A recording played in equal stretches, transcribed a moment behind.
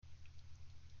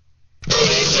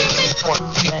Oh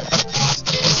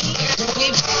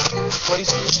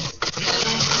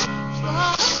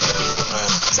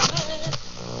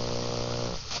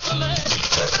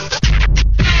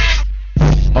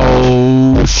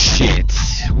shit,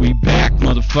 we back,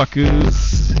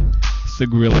 motherfuckers. It's the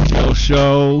Gorilla Joe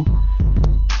Show.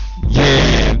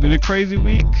 Yeah, it's been a crazy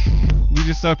week. We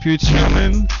just up here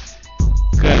chilling.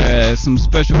 Got some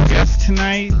special guests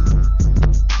tonight.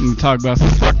 We can talk about some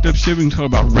fucked up shit. We can talk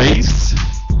about race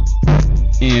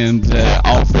and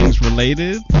all things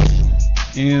related.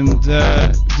 And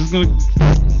just gonna,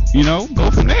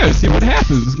 go from there. See what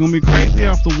happens. It's gonna be crazy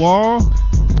off the wall.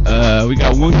 We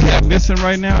got one cat missing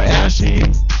right now, Ashy.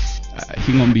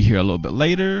 He gonna be here a little bit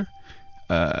later.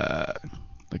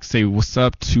 Say what's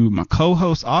up to my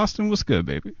co-host Austin. What's good,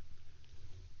 baby?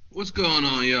 What's going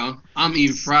on, y'all? I'm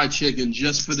eating fried chicken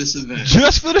just for this event.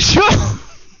 Just for the show?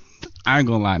 I ain't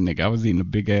gonna lie, nigga. I was eating a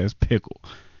big ass pickle.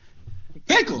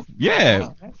 Pickle? Yeah.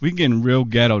 We getting real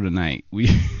ghetto tonight.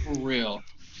 For real.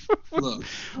 Look,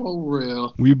 for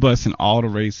real. We busting all the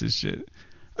racist shit.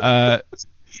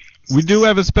 We do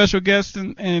have a special guest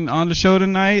on the show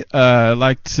tonight. I'd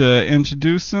like to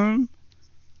introduce him.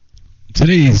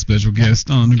 Today's special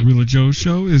guest on the Gorilla Joe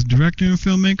Show is director and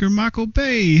filmmaker Michael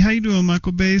Bay. How you doing,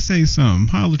 Michael Bay? Say something.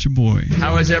 Holla at your boy.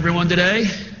 How is everyone today?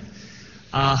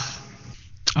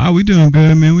 We doing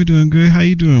good, man. We doing good. How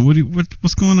you doing?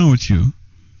 What's going on with you?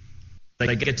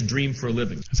 I get to dream for a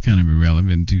living. That's kind of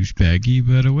irrelevant, douchebaggy.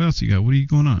 But what else you got? What are you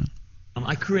going on?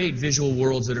 I create visual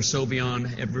worlds that are so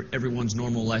beyond everyone's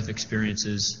normal life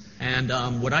experiences.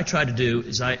 And what I try to do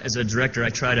is, as a director, I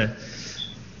try to...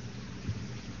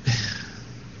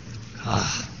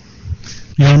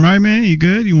 You all right, man? You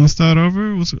good? You want to start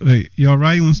over? You all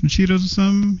right? You want some Cheetos or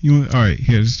something? All right,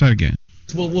 here, just start again.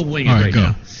 We'll wing it all right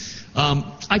go.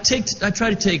 Now. I try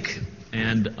to take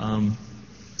and...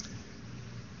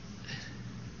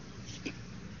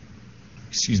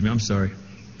 Excuse me, I'm sorry.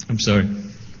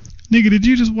 Nigga, did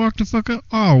you just walk the fuck up?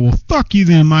 Oh, well, fuck you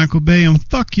then, Michael Bay.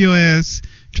 Fuck your ass.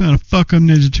 Trying to fuck up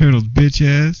Ninja Turtles, bitch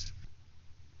ass.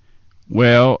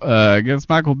 Well, I guess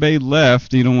Michael Bay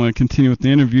left. He don't want to continue with the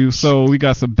interview, so we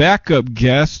got some backup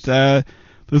guests.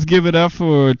 Let's give it up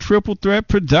for Triple Threat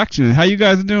Production. How you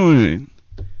guys doing?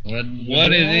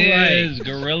 What it is,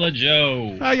 Gorilla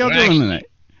Joe. How y'all doing tonight?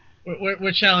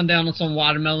 We're chowing down on some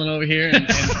watermelon over here.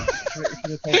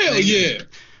 Hell yeah.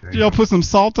 Did y'all put some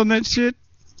salt on that shit?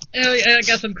 Hell yeah, I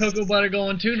got some cocoa butter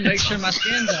going too to make sure my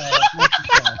skin's all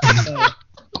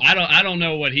I don't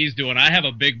know what he's doing. I have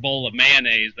a big bowl of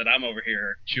mayonnaise that I'm over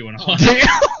here chewing on. Damn,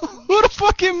 who the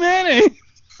fucking mayonnaise?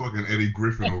 Fucking Eddie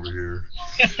Griffin over here.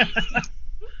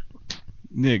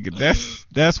 Nigga,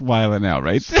 that's wilding out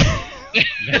right there.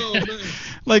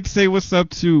 Like to say what's up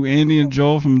to Andy and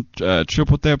Joel from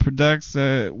Triple Threat Produx.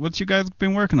 What you guys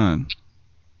been working on?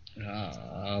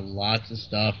 Lots of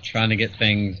stuff. Trying to get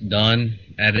things done.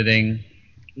 Editing.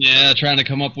 Yeah, trying to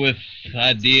come up with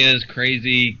ideas,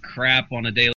 crazy crap on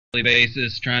a daily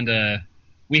basis.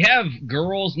 We have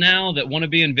girls now that want to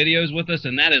be in videos with us,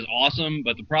 and that is awesome.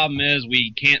 But the problem is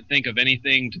we can't think of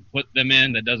anything to put them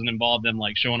in that doesn't involve them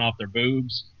like showing off their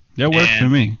boobs. That works for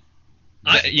me.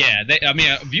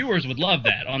 Viewers would love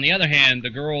that. On the other hand, the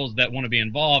girls that want to be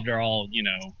involved are all,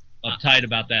 uptight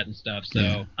about that and stuff. So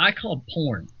yeah. I called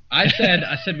porn. I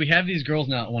said we have these girls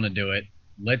now that want to do it.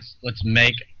 Let's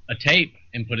make a tape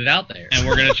and put it out there. And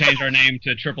we're gonna change our name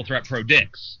to Triple Threat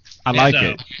Produx. I like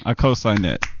it. I co-sign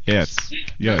that. Yes.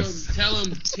 Tell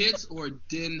them tits or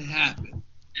didn't happen.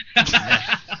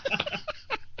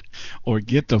 Or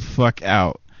get the fuck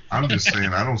out. I'm just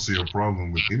saying I don't see a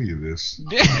problem with any of this.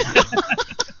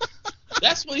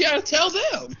 That's what you gotta tell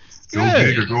them. Go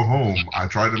big or go home. I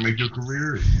tried to make your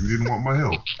career. You didn't want my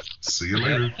help. See you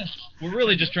later. We're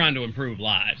really just trying to improve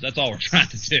lives. That's all we're trying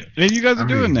to do. And you guys are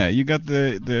doing that. You got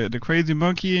the crazy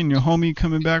monkey and your homie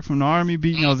coming back from the army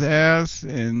beating his ass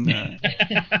and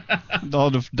all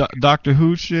the Doctor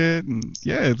Who shit. And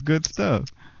yeah, it's good stuff.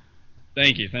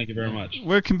 Thank you very much.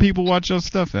 Where can people watch your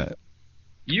stuff at?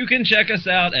 You can check us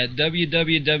out at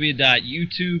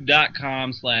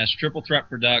www.youtube.com/Triple Threat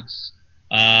Produx.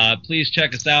 Please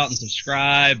check us out and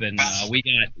subscribe. And we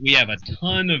have a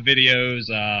ton of videos.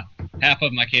 Half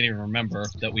of them I can't even remember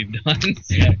that we've done.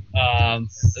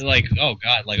 Like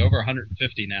over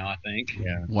 150 now, I think.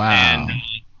 Yeah. Wow. And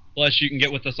plus, you can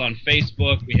get with us on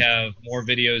Facebook. We have more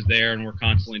videos there, and we're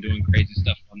constantly doing crazy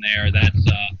stuff on there. That's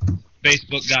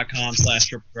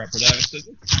Facebook.com/Triple Threat Produx.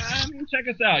 Check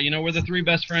us out. We're the three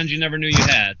best friends you never knew you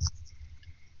had.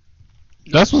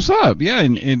 That's what's up. Yeah,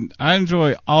 and I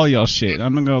enjoy all y'all shit.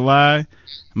 I'm not gonna lie.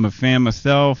 I'm a fan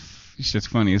myself. It's just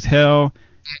funny as hell.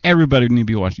 Everybody need to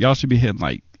be watching. Y'all should be hitting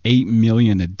like 8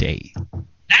 million a day.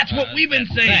 That's what we've been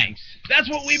saying. Thanks. That's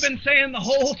what we've been saying the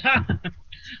whole time.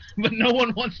 But no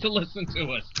one wants to listen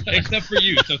to us, except for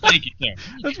you, so thank you, sir.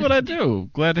 That's what I do.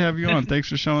 Glad to have you on. Thanks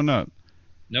for showing up.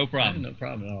 No problem. No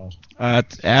problem at all.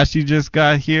 Ashy just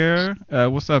got here.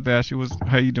 What's up, Ashy?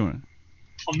 How you doing?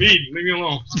 I'm eating. Leave me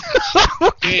alone.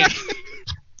 Hey,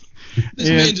 this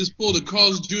man just pulled a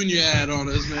Carl's Jr. ad on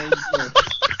us, man.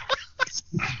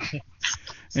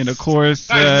 And of course,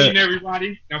 nice meeting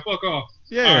everybody. Now fuck off.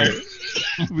 Yeah.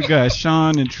 Right. We got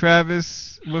Sean and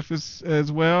Travis with us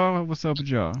as well. What's up with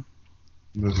y'all?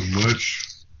 Nothing much.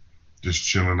 Just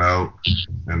chilling out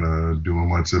and doing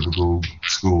my typical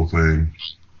school thing.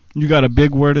 You got a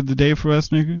big word of the day for us,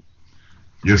 nigga?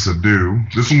 Yes, I do.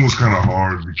 This one was kind of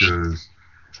hard because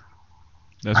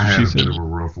that's I what had she a said. bit of a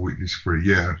rough week.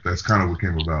 Yeah, that's kind of what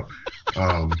came about.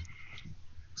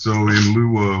 So in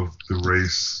lieu of the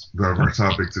race, our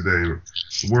topic today,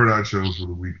 the word I chose for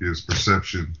the week is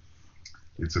perception.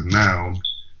 It's a noun.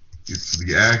 It's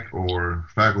the act or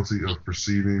faculty of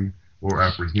perceiving or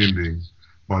apprehending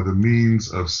by the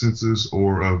means of senses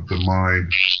or of the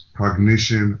mind,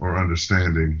 cognition or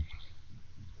understanding.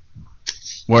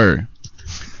 Word.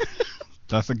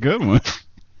 That's a good one.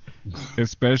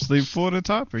 Especially for the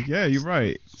topic. Yeah, you're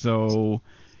right. So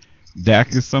that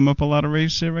could sum up a lot of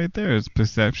race shit right there. It's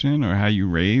perception or how you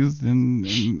raised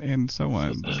and so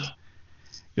on. But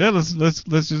yeah, let's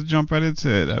just jump right into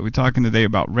it. We're talking today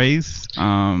about race.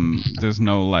 There's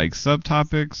no like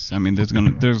subtopics. I mean,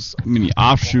 there's many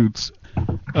offshoots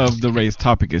of the race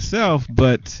topic itself,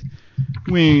 but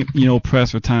we ain't,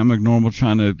 pressed for time like normal,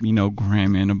 trying to,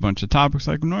 cram in a bunch of topics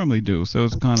like we normally do. So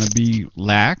it's gonna be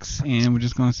lax, and we're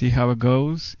just gonna see how it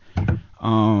goes.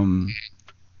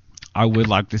 I would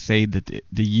like to say that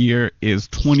the year is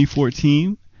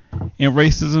 2014, and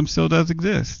racism still does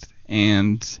exist,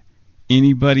 and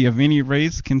anybody of any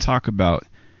race can talk about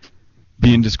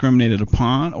being discriminated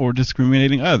upon or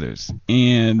discriminating others.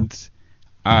 And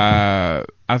I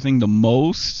think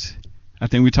I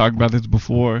think we talked about this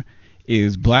before,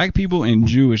 is black people and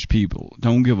Jewish people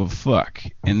don't give a fuck,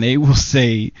 and they will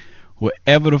say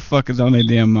whatever the fuck is on their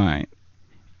damn mind.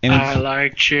 And I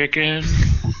like chicken.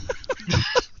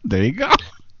 There you go.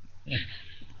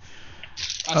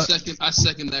 I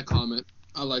second that comment.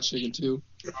 I like chicken too.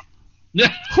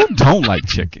 Who don't like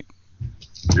chicken?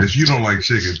 Yes, you don't like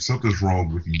chicken. Something's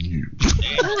wrong with you.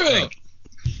 For real.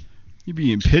 You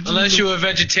be in pigeons? Unless you're a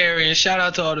vegetarian. Shout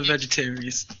out to all the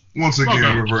vegetarians. Once again,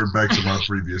 I revert back to my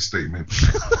previous statement.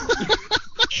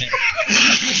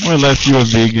 Or unless you're a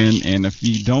vegan, and if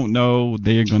you don't know,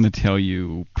 they're going to tell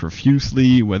you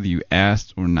profusely whether you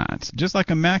asked or not. Just like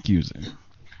a Mac user.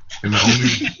 And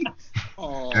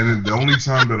the only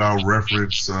time that I'll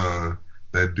reference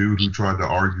that dude who tried to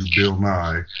argue Bill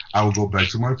Nye, I will go back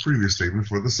to my previous statement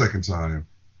for the second time.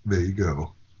 There you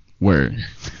go. Word.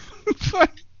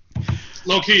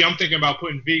 Low key, I'm thinking about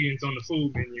putting vegans on the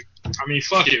food menu. I mean,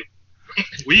 fuck it.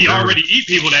 We already eat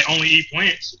people that only eat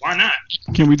plants. Why not?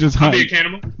 Can we just hunt? Be a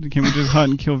cannibal. Can we just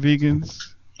hunt and kill vegans?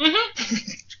 Mm-hmm.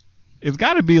 It's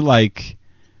got to be like,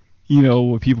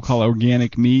 what people call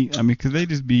organic meat. I mean, because they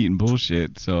just be eating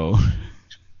bullshit. So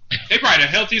they probably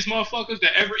the healthiest motherfuckers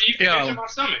that ever eat fish in my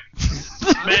stomach.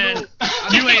 Man,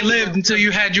 you ain't lived until you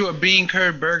had you a bean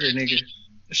curd burger, nigga.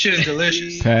 That shit is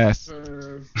delicious. Pass.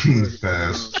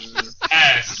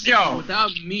 Pass. Yo.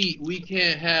 Without meat, we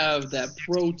can't have that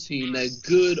protein, that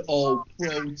good old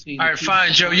protein. All right,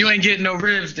 fine, Joe. You ain't getting no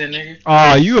ribs then, nigga.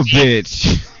 Oh, you a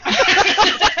bitch.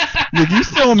 Look, you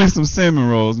still me some cinnamon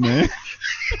rolls, man.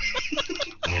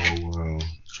 Oh, wow.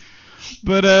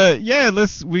 But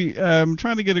I'm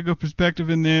trying to get a good perspective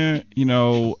in there,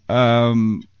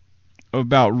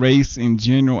 about race in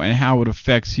general and how it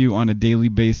affects you on a daily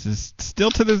basis. Still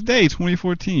to this day,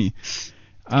 2014.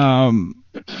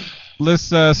 Let's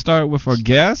start with our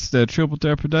guest, Triple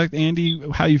Threat Produx. Andy,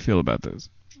 how you feel about this?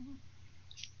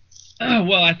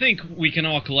 Well, I think we can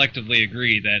all collectively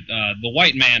agree that the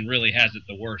white man really has it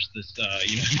the worst.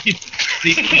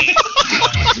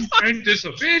 Ain't this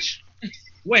a bitch?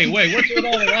 Wait, what's with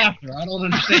all the laughter? I don't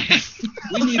understand.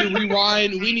 We need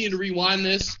to rewind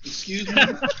this. Excuse me.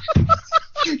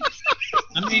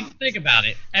 I mean, think about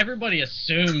it. Everybody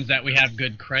assumes that we have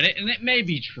good credit, and it may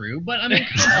be true, but I mean,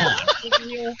 come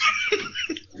on.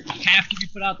 Have to be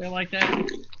put out there like that?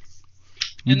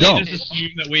 You and don't. They just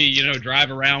assume that we,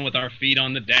 drive around with our feet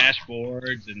on the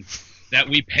dashboards and that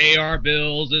we pay our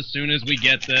bills as soon as we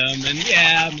get them. And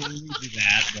yeah, I mean, we do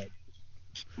that, but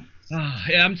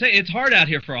I'm saying it's hard out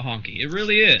here for a honky. It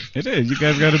really is. It is. You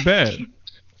guys got it bad.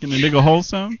 Can the nigga hold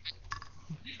some?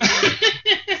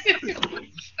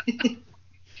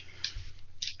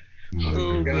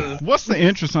 Oh, gorilla. What's the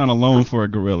interest on a loan for a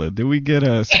gorilla? Did we get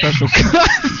a special?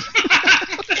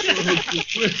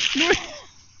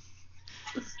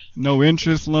 No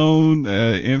interest loan,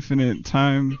 infinite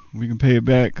time. We can pay it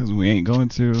back because we ain't going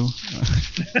to.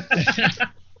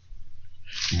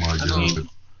 My God.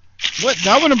 What?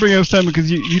 I want to bring up something because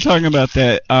you talking about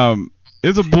that.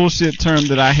 It's a bullshit term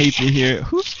that I hate to hear.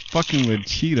 Who's fucking with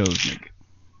Cheetos, nigga?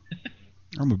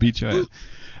 I'm gonna beat your ass.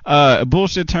 A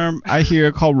bullshit term I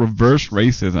hear called reverse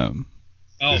racism.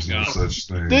 Oh, There's God. no such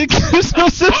thing. There's no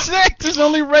such thing. There's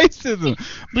only racism.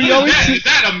 But you always Is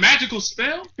that a magical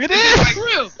spell? it is.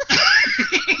 Real.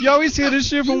 You always hear this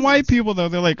shit from white people though.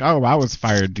 They're like, "Oh, I was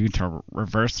fired due to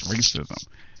reverse racism."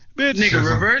 Bitch. Nigga,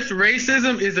 reverse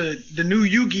racism is the new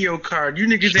Yu-Gi-Oh card. You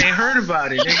niggas ain't heard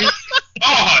about it, nigga.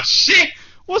 Oh shit!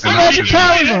 What's the And magic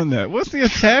I- powers on that? What's the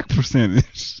attack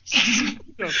percentage?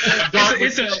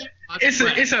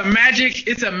 It's a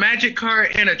magic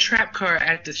card and a trap card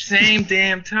at the same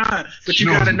damn time. But you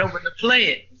No. gotta know when to play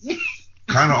it.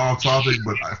 Kind of off topic,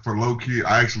 but for low key,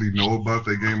 I actually know about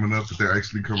that game enough that they're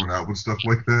actually coming out with stuff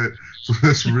like that. So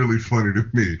that's really funny to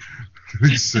me.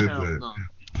 He said that.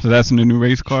 So that's in the new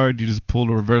race card. You just pull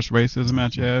the reverse racism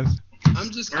out your ass.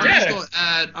 I'm just gonna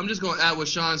add what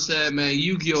Sean said, man.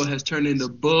 Yu-Gi-Oh has turned into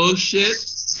bullshit.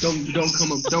 Don't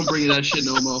bring that shit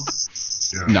no more.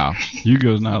 Yeah. No,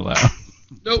 Yu-Gi-Oh's not allowed.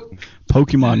 Nope.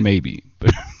 Pokemon maybe,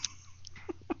 but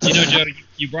You know, Joe,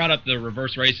 you brought up the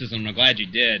reverse racism, and I'm glad you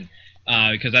did,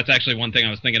 because that's actually one thing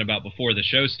I was thinking about before the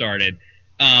show started.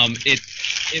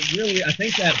 It really, I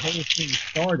think that whole thing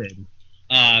started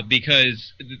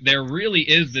because there really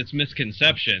is this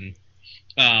misconception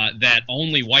that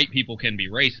only white people can be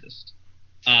racist.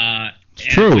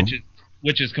 true.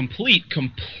 Which is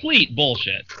complete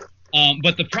bullshit.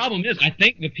 But the problem is, I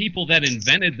think the people that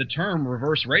invented the term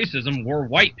reverse racism were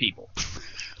white people.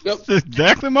 that's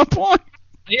exactly my point.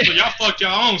 Yeah. So y'all fucked your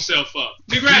own self up.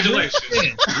 Congratulations.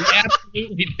 We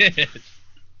absolutely did.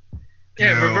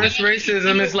 Yeah, No. reverse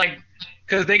racism is like,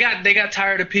 because they got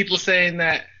tired of people saying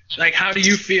that, like, how do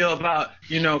you feel about,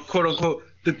 quote unquote,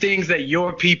 the things that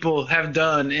your people have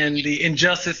done and the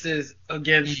injustices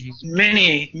against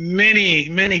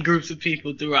many groups of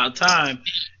people throughout time.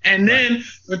 And then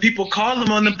when people call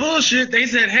them on the bullshit, they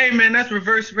said, hey man, that's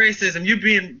reverse racism. You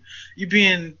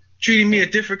being treating me a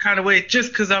different kind of way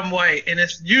just because I'm white. And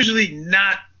it's usually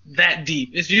not that deep.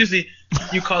 It's usually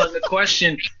you call it the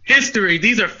question history.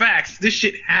 These are facts. This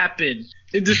shit happened.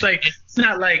 It's just like, it's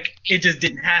not like it just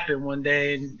didn't happen one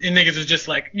day and niggas was just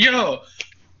like, yo,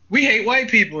 we hate white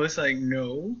people. It's like,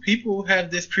 no, people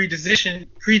have this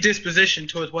predisposition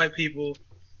towards white people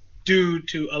due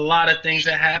to a lot of things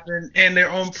that happen and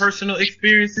their own personal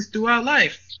experiences throughout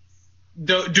life.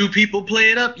 Do people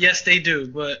play it up? Yes, they do,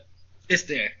 but it's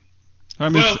there. I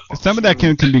mean, some of that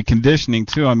can be conditioning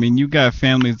too. I mean, you got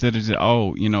families that are just,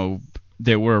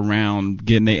 that were around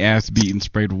getting their ass beaten,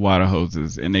 sprayed with water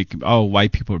hoses, and they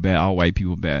white people are bad, all white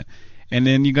people are bad. And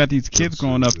then you got these kids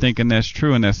growing up thinking that's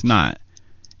true and that's not.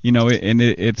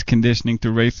 It's conditioning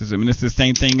through racism, and it's the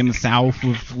same thing in the South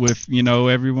with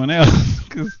everyone else,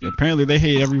 because apparently they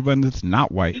hate everyone that's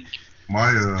not white.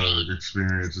 My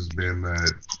experience has been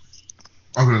that.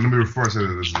 Okay, let me before I say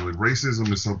that this way.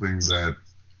 Racism is something that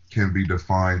can be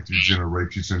defined through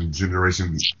generation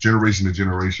to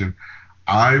generation.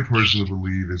 I personally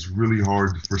believe it's really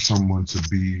hard for someone to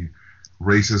be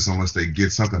racist unless they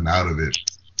get something out of it.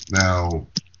 Now,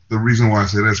 the reason why I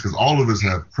say that is because all of us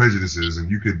have prejudices, and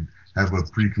you could have a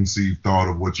preconceived thought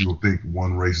of what you will think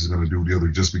one race is going to do to the other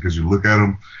just because you look at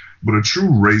them. But a true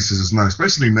racist is not,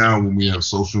 especially now when we have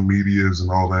social medias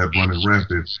and all that running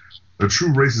rampant, a true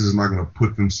racist is not going to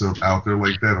put themselves out there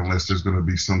like that unless there's going to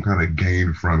be some kind of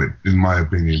gain from it, in my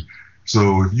opinion.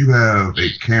 So if you have a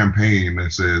campaign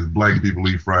that says black people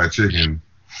eat fried chicken,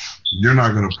 you're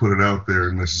not going to put it out there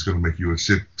unless it's going to make you a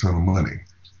shit ton of money.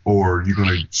 Or you're going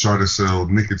to try to sell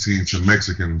nicotine to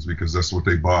Mexicans because that's what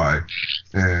they buy.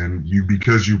 And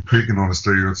because you're picking on a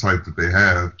stereotype that they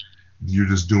have, you're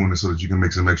just doing it so that you can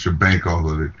make some extra bank off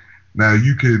of it. Now,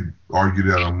 you could argue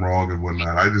that I'm wrong and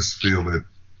whatnot. I just feel that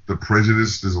the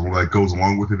prejudice that goes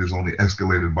along with it is only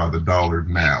escalated by the dollar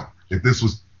now. If this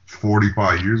was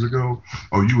 45 years ago,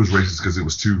 you was racist because it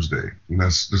was Tuesday. And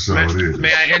that's how it is.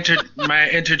 May I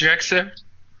interject, sir?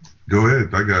 Go ahead.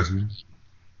 I got you.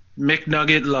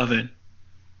 McNugget loving.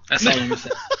 That's all I'm gonna say.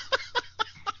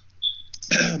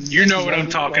 You know what I'm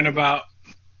talking about.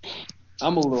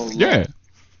 I'm a little Yeah.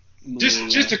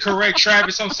 Just to correct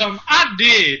Travis on something, I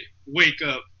did wake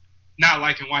up not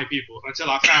liking white people until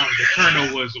I found the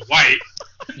Colonel was white,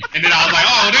 and then I was like,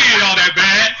 oh, they ain't all that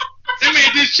bad. They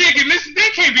made this chicken. Listen, they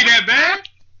can't be that bad.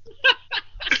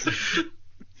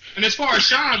 as far as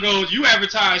Sean goes, you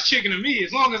advertise chicken to me.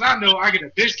 As long as I know I get a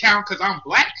discount because I'm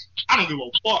black, I don't give a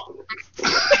fuck.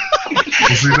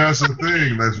 Well, see, that's the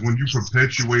thing. That's when you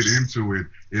perpetuate into it,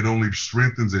 it only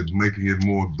strengthens it, making it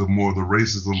the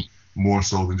racism more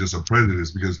so than just a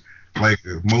prejudice. Because, like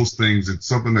most things, it's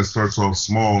something that starts off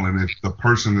small, and if the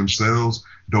person themselves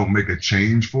don't make a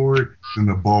change for it, then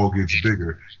the ball gets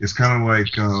bigger. It's kind of like,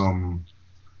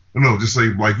 just say,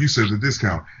 like you said, the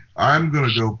discount. I'm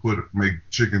gonna go make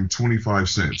chicken 25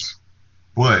 cents,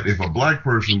 but if a black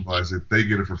person buys it, they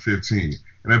get it for 15.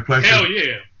 And that black hell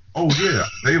yeah. Oh yeah,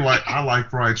 I like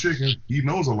fried chicken. He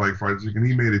knows I like fried chicken.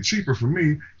 He made it cheaper for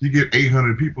me. You get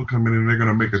 800 people coming in, and they're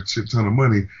gonna make a shit ton of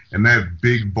money. And that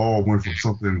big ball went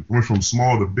from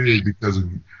small to big because of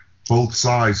both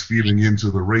sides feeding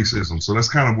into the racism. So that's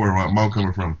kind of where I'm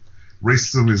coming from.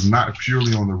 Racism is not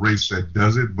purely on the race that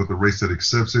does it, but the race that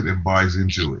accepts it and buys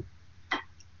into it.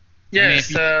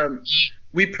 Yes,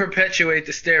 we perpetuate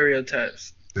the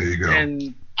stereotypes. There you go.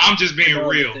 And I'm just being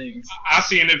real. I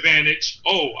see an advantage.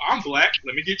 Oh, I'm black.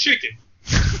 Let me get chicken.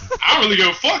 I don't really give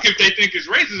a fuck if they think it's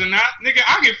racist or not. Nigga,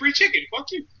 I'll get free chicken.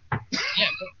 Fuck you. Yeah,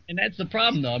 and that's the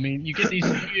problem, though. I mean, you get these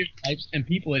stereotypes and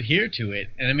people adhere to it.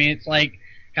 And, I mean, it's like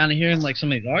kind of hearing like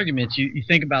some of these arguments. You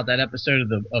think about that episode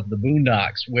of the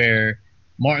Boondocks where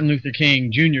Martin Luther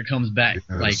King Jr. comes back,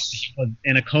 like he was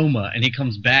in a coma, and he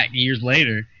comes back years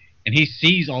later, and he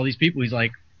sees all these people. He's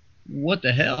like, what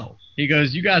the hell? He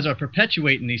goes, you guys are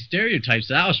perpetuating these stereotypes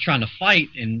that I was trying to fight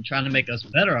and trying to make us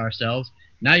better ourselves.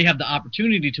 Now you have the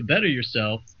opportunity to better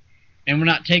yourself, and we're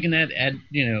not taking that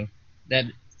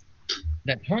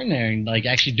turn there and like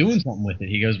actually doing something with it.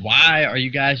 He goes, why are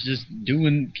you guys just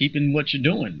keeping what you're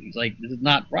doing? He's like, this is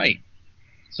not right.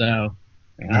 So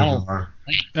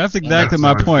that's exactly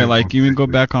my point. Like, you can go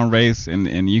back on race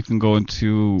and you can go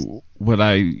into what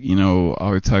I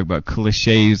always talk about,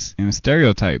 cliches and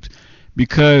stereotypes,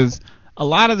 because a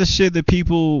lot of the shit that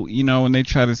people, when they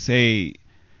try to say,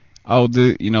 oh,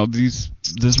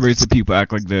 this race of people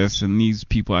act like this and these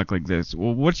people act like this.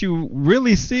 Well, what you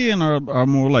really seeing are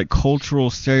more like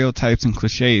cultural stereotypes and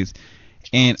cliches.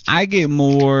 And I get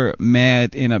more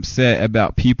mad and upset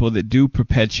about people that do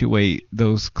perpetuate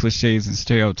those cliches and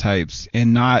stereotypes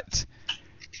and not,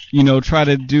 try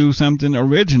to do something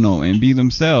original and be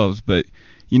themselves. But,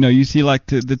 you see like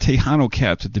the Tejano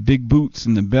caps with the big boots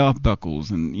and the belt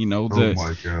buckles and,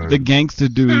 the gangster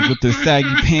dudes with the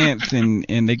saggy pants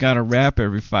and they got to rap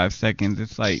every 5 seconds.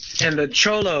 It's like. And the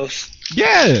cholos.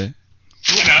 Yeah.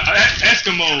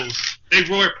 Eskimos. They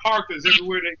wear parkas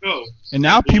everywhere they go. And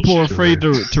now people are afraid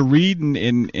to read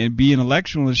and be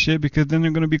intellectual and shit, because then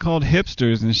they're going to be called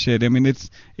hipsters and shit. I mean,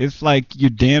 it's like you're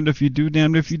damned if you do,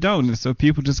 damned if you don't. And so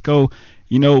people just go,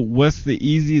 what's the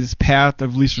easiest path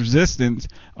of least resistance?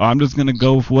 Or I'm just going to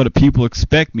go for what people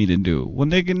expect me to do. Well,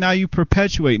 nigga, now you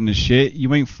perpetuating the shit.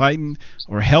 You ain't fighting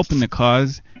or helping the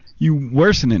cause. You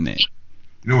worsening it.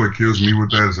 You know what kills me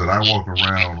with that is that I walk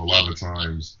around a lot of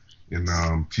times in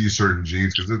t-shirt and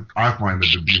jeans, because I find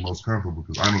it to be most comfortable,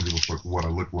 because I don't give a fuck what I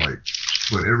look like.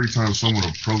 But every time someone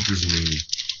approaches me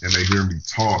and they hear me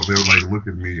talk, they'll like look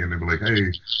at me and they'll be like,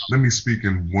 hey, let me speak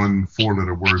in 1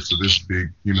 4-letter words to this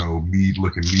big,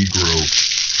 mead-looking Negro.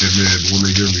 And then when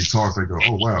they hear me talk, they go,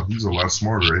 oh wow, he's a lot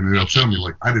smarter. And then they'll tell me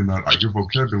like, your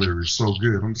vocabulary is so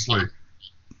good. I'm just like,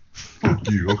 fuck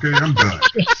you, okay? I'm done.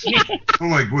 I'm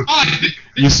like, what?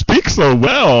 You speak so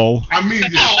well. I mean,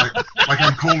 yeah, like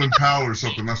I'm Colin Powell or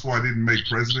something. That's why I didn't make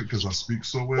president, because I speak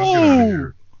so well. Get out of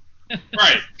here.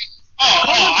 Right.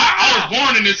 I was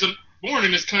born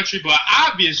in this country, but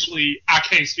obviously I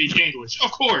can't speak English.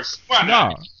 Of course. Why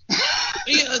not?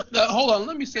 No. Hold on.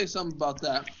 Let me say something about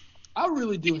that. I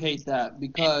really do hate that,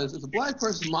 because as a black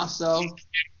person myself,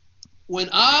 when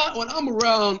I'm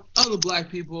around other black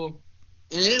people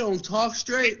and they don't talk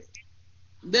straight,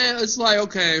 then it's like,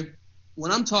 okay,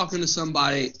 when I'm talking to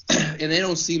somebody and they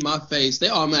don't see my face, they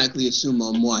automatically assume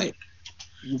I'm white.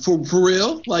 For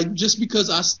real? Like, just because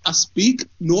I speak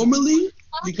normally,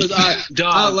 because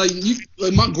I like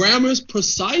my grammar is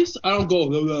precise, I don't go,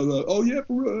 blah, blah, blah. Oh yeah,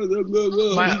 for real, blah, blah,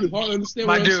 blah. You can hardly understand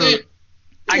what I'm saying.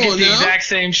 I get the exact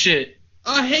same shit.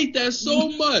 I hate that so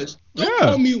much. Don't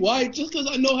call me white just because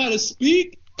I know how to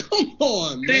speak. Come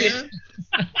on, man.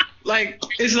 Like,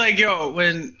 it's like, yo,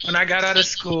 when I got out of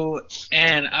school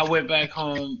and I went back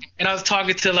home and I was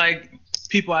talking to like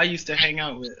people I used to hang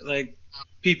out with, like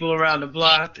people around the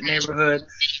block, the neighborhood,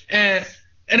 and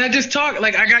I just talk,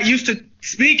 like, I got used to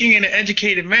speaking in an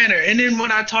educated manner. And then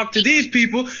when I talk to these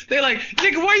people, they're like,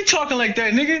 nigga, why you talking like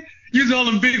that, nigga? Using all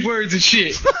them big words and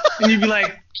shit. And you'd be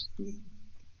like,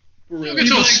 get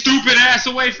your stupid ass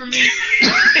away from me.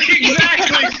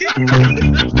 Exactly.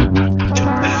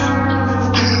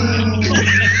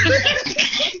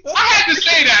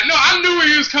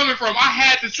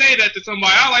 say that to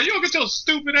somebody. I was like, you don't get your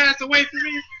stupid ass away from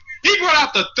me. He brought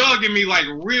out the thug in me like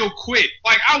real quick.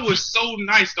 Like I was so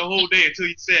nice the whole day until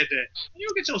he said that. You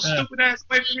don't get your stupid ass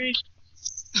away from me.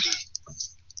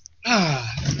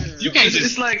 You can't.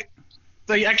 It's like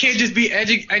I can't just be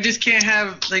edgy. I just can't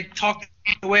have like talk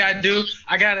the way I do.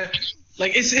 I gotta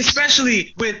like it's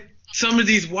especially with some of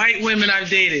these white women I've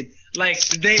dated. Like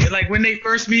when they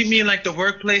first meet me in like the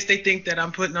workplace, they think that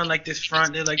I'm putting on like this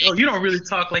front. They're like, oh, you don't really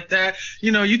talk like that.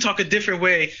 You know, you talk a different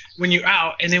way when you're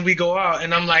out. And then we go out,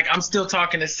 and I'm like, I'm still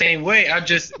talking the same way. I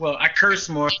curse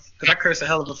more because I curse a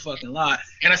hell of a fucking lot,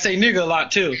 and I say nigga a lot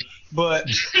too. But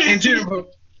in general,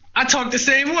 I talk the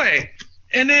same way.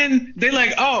 And then they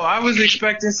like, oh, I was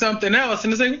expecting something else,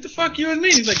 and it's like, what the fuck you and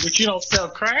me? He's like, but you don't sell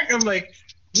crack. I'm like,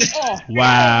 oh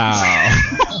wow.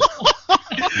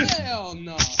 Hell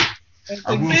no.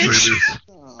 I will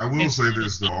say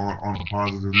this though, on a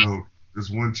positive note. This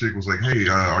one chick was like, "Hey,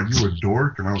 are you a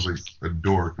dork?" And I was like, "A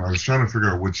dork." And I was trying to figure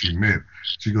out what she meant.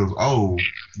 She goes, "Oh,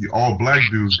 all black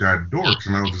dudes got dorks,"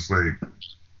 and I was just like,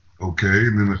 "Okay."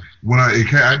 And then when I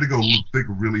had to go think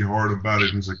really hard about it,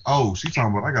 and it's like, "Oh, she's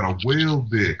talking about I got a whale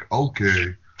dick."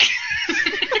 Okay.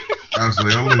 I was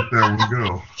like, I'll let that one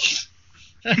go.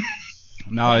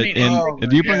 No,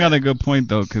 and you bring out a good point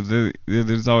though, because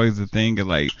there's always a thing of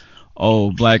like,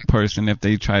 oh, black person, if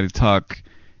they try to talk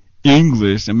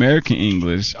English, American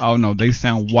English, oh no, they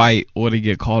sound white, or they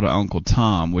get called an Uncle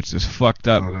Tom, which is fucked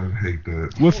up. Oh, I hate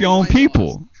that. With your own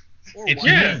people.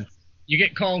 You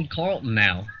get called Carlton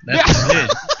now. That's what it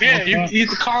is. Yeah, he's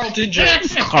the Carlton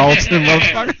Jones. Carlton,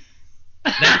 motherfucker.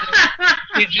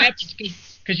 It happens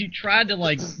because you tried to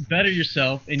like better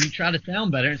yourself and you try to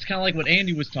sound better. It's kind of like what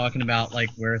Andy was talking about, like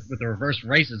with the reverse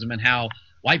racism and how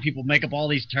white people make up all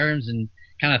these terms and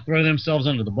kind of throw themselves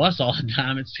under the bus all the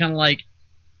time. It's kind of like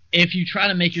if you try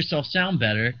to make yourself sound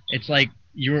better, it's like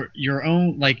your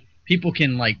own, like people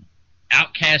can like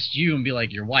outcast you and be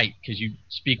like you're white because you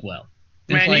speak well.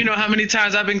 And man, you know how many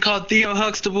times I've been called Theo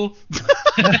Huxtable?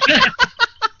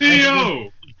 Theo.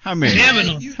 How many? How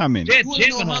many? You want to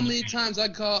know how many times I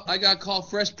got called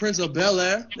Fresh Prince of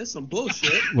Bel-Air? That's some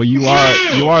bullshit. Well, you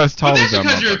are as tall as that. That's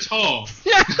because you're tall.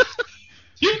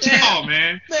 You're tall,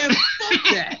 man. Man, fuck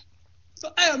that.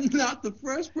 So I am not the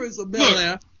Fresh Prince of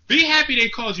Bel-Air. Be happy they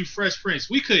called you Fresh Prince.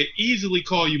 We could easily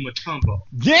call you Matumbo.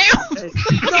 Damn.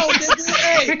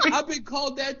 Hey, I've been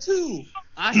called that too.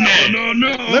 No.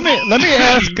 Let me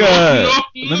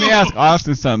ask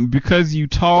Austin something. Because you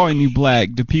tall and you black,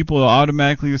 do people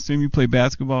automatically assume you play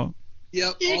basketball?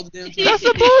 Yep, all the damn time. That's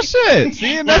the bullshit.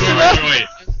 See, and that's Wait.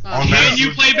 Can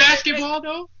you play basketball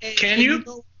though? Can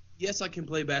you? Yes, I can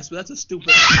play basketball. That's a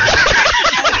stupid.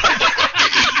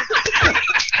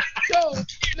 Yo,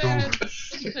 man.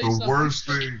 The worst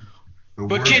thing.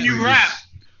 But can you rap?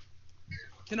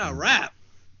 Can I rap?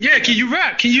 Yeah, can you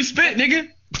rap? Can you spit, nigga?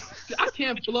 I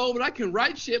can't flow, but I can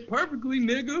write shit perfectly,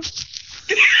 nigga.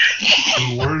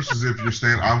 The worst is if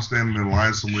I'm standing in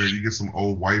line somewhere, you get some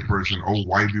old white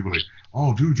people like,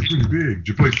 oh, dude, you're pretty big. Did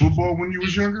you play football when you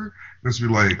was younger? Let's be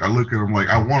like, I look at him like,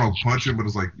 I want to punch him, but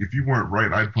it's like, if you weren't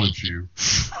right, I'd punch you.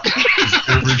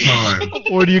 Every time.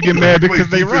 Or do you get mad because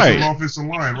they right? Offensive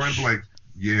line, right? I'm like,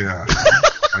 yeah,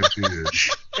 I did.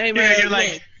 Hey man,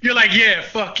 you're like, yeah,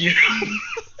 fuck you.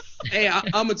 Hey, I'm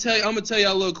gonna tell you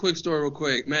a little quick story real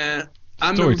quick, man.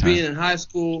 I remember being in high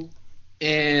school,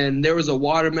 and there was a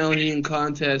watermelon eating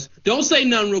contest. Don't say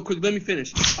nothing real quick. Let me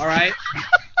finish. All right.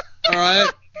 I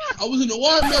was in the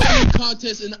watermelon eating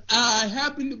contest, and I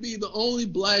happened to be the only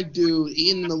black dude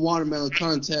eating the watermelon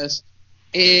contest.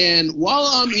 And while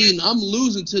I'm eating, I'm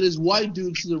losing to this white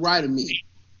dude to the right of me.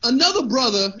 Another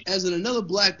brother, as in another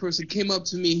black person, came up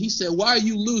to me. He said, "Why are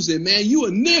you losing, man? You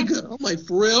a nigga." I'm like,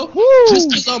 "For real? Woo. Just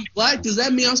because I'm black, does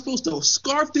that mean I'm supposed to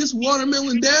scarf this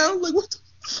watermelon down? Like, what the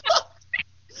fuck?"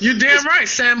 You damn right,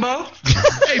 Sambo.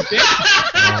 Hey,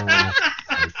 bitch.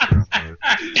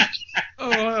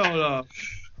 Oh, hell no.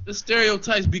 The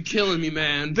stereotypes be killing me,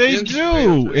 man. They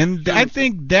do, and I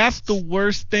think that's the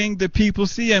worst thing that people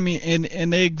see. I mean,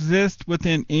 and they exist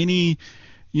within any,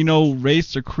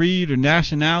 race or creed or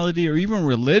nationality or even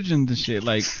religion and shit.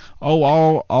 Like, oh,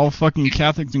 all fucking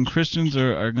Catholics and Christians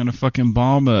are gonna fucking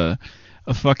bomb a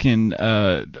fucking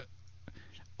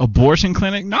abortion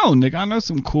clinic. No, nigga, I know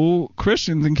some cool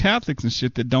Christians and Catholics and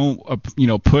shit that don't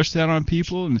push that on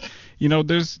people. And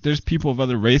there's people of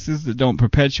other races that don't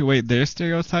perpetuate their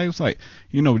stereotypes, like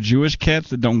Jewish cats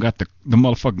that don't got the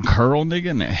motherfucking curl, nigga,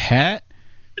 and the hat.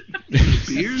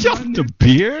 The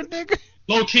beard, nigga.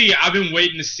 Low key, I've been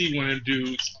waiting to see one of them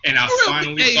dudes, and I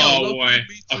finally saw one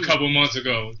a couple months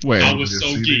ago. Where? I was so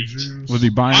geeked. Was he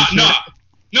buying shit?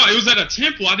 No, it was at a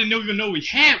temple. I didn't even know we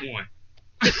had one.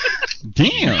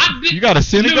 Damn. You got a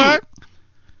synagogue?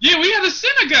 Yeah, we had a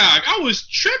synagogue. I was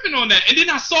tripping on that. And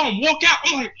then I saw him walk out.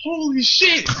 I'm like, holy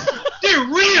shit. They're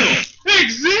real. They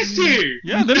exist here.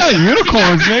 Yeah, they're not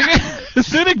unicorns, nigga. The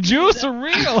Cynic Jews are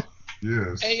real.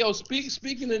 Yes. Hey, yo,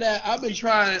 speaking of that, I've been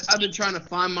trying to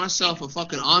find myself a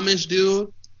fucking Amish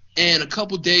dude. And a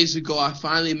couple days ago, I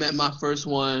finally met my first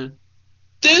one.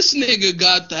 This nigga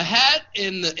got the hat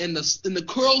and the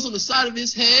curls on the side of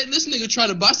his head. This nigga trying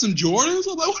to buy some Jordans.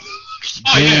 I'm like, what?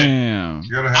 Oh, yeah. Damn.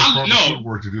 You gotta have proper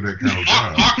footwork to do that kind of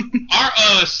job.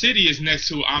 Our city is next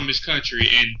to Amish country,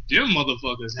 and them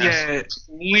motherfuckers have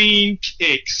some clean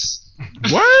kicks.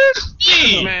 What?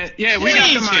 Man, yeah, we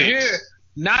got them out here.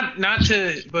 Not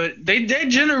to, but they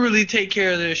generally take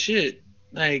care of their shit.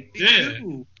 Like, yeah.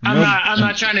 I'm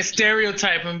not trying to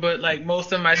stereotype them, but like most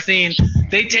of them I've seen,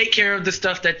 they take care of the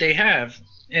stuff that they have,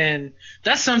 and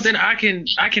that's something I can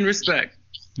respect.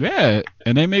 Yeah,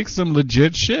 and they make some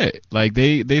legit shit. Like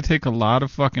they take a lot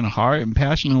of fucking heart and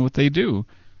passion in what they do.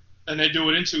 And they do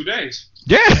it in 2 days.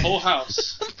 Yeah. The whole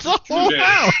house. The whole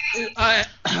house. I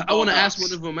want to ask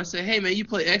one of them. I say, hey man, you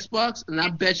play Xbox? And I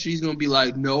bet you he's gonna be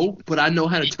like, no, but I know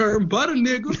how to turn butter,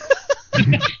 nigga.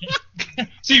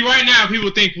 See, right now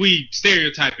people think we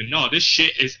stereotyping. No, this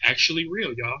shit is actually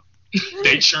real, y'all.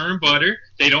 They churn butter.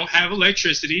 They don't have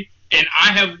electricity. And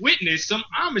I have witnessed some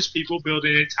Amish people build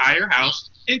an entire house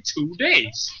in 2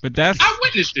 days. But I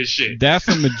witnessed this shit. That's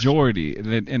a majority,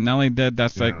 and not only that,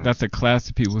 that's a class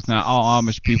of people. It's not all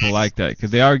Amish people like that,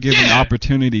 because they are given the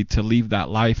opportunity to leave that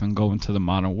life and go into the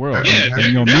modern world. Yeah,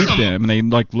 and you'll meet them, and they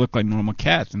like look like normal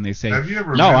cats, and they say,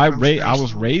 "No, I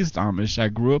was raised Amish. I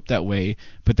grew up that way,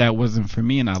 but that wasn't for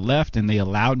me, and I left, and they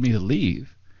allowed me to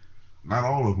leave." Not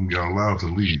all of them got allowed to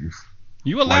leave.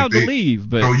 You allowed to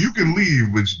leave, but no, you can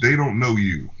leave, but they don't know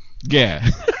you. Yeah.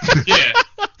 Yeah.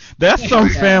 That's some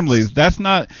families. That's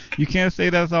not. You can't say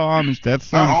that's all Amish. That's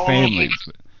some families.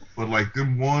 But like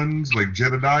them ones, like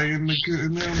Jedediah in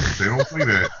them, they don't play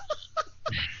that.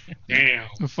 Damn.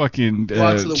 The fucking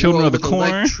Children of the Corn.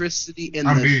 Electricity and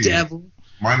the devil.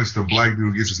 Minus the black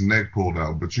dude gets his neck pulled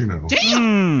out, but you know.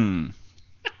 Damn.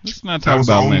 Let's not talk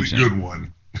about lynching. That was the only good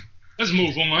one. Let's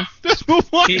move on. Let's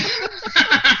move on.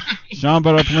 Sean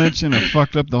brought up lynching and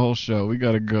fucked up the whole show. We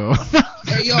gotta go.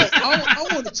 Hey yo, I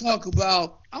want to talk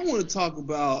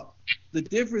about the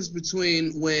difference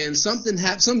between when something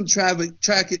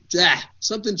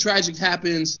tragic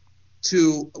happens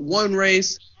to one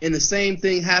race and the same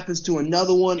thing happens to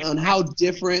another one, on how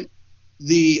different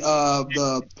the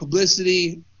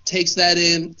publicity takes that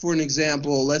in. For an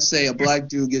example, let's say a black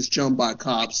dude gets jumped by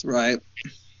cops, right?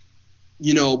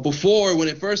 You know, before, when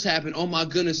it first happened, oh my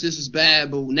goodness, this is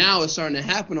bad, but now it's starting to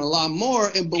happen a lot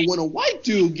more. But when a white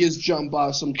dude gets jumped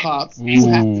by some cops who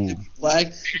happen to be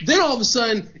black, then all of a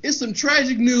sudden it's some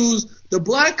tragic news. The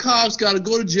black cops got to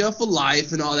go to jail for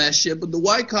life and all that shit, but the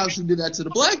white cops who did that to the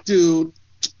black dude,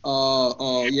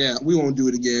 yeah, we won't do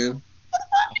it again.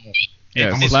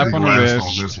 Yeah, slap on the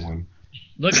wrist. This one.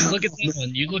 Look at this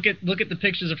one. You look at the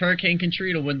pictures of Hurricane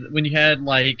Katrina when you had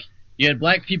you had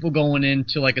black people going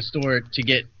into like a store to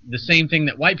get the same thing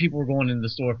that white people were going into the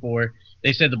store for.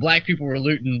 They said the black people were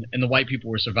looting and the white people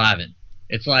were surviving.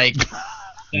 It's like,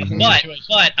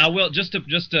 but I will just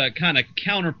to kind of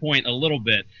counterpoint a little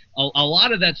bit. A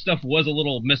lot of that stuff was a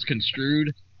little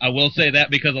misconstrued. I will say that,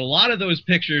 because a lot of those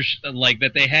pictures like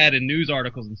that they had in news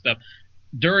articles and stuff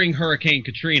during Hurricane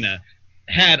Katrina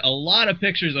had a lot of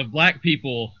pictures of black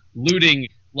people looting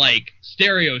like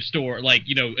stereo store, like,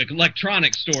 you know,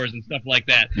 electronic stores and stuff like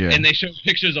that. Yeah. And they showed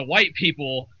pictures of white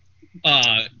people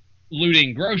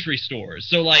looting grocery stores.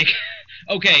 So like,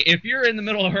 okay, if you're in the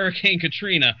middle of Hurricane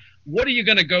Katrina, what are you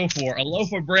going to go for? A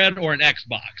loaf of bread or an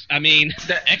Xbox? I mean,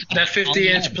 that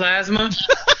 50-inch plasma?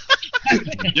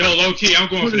 Yo, low key, I'm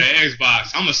going for the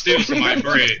Xbox. I'm gonna steal somebody's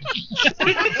bread.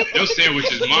 Your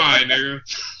sandwich is mine, nigga.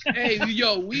 Hey,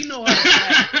 yo, we know how to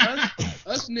fast.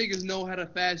 Us niggas know how to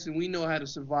fast, and we know how to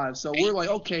survive. So we're like,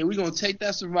 okay, we're gonna take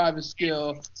that surviving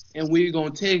skill, and we're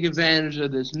gonna take advantage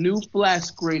of this new flat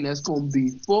screen that's gonna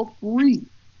be for free.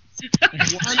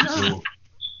 Why not? So,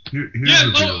 here's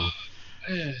the deal.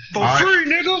 For free,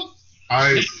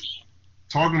 nigga.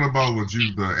 Talking about what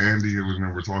Andy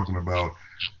and we're talking about.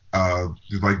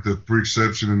 Like the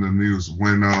perception in the news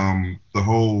when the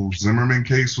whole Zimmerman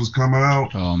case was coming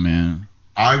out. Oh man,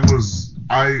 I was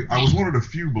one of the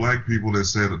few black people that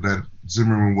said that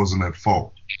Zimmerman wasn't at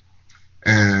fault,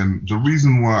 and the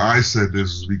reason why I said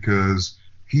this is because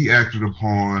he acted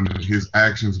upon his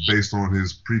actions based on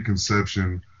his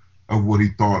preconception of what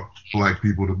he thought black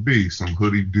people to be, some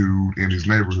hoodie dude in his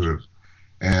neighborhood,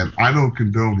 and I don't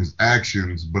condone his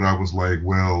actions, but I was like,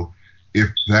 well, if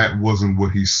that wasn't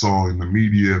what he saw in the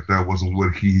media, if that wasn't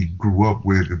what he grew up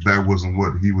with, if that wasn't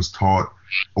what he was taught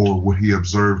or what he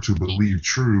observed to believe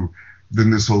true, then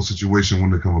this whole situation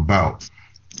wouldn't have come about.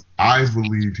 I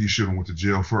believed he should have went to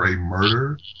jail for a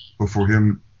murder, but for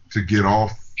him to get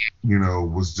off,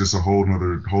 was just a whole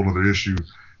other issue.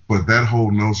 But that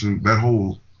whole notion,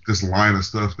 this line of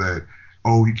stuff that,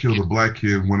 oh, he killed a black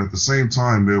kid, when at the same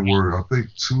time there were, I think,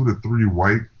 2 to 3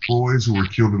 white boys who were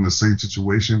killed in the same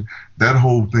situation. That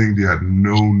whole thing, they had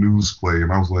no news play.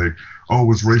 And I was like,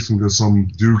 oh, it's racing because some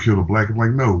dude killed a black kid. I'm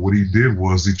like, no, what he did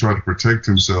was he tried to protect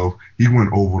himself. He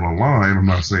went over the line. I'm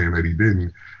not saying that he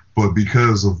didn't. But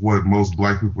because of what most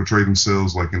black people portray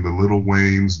themselves, like in the Lil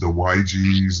Waynes, the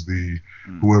YGs, the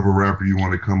whoever rapper you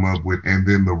want to come up with, and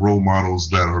then the role models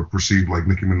that are perceived like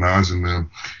Nicki Minaj and them,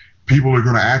 people are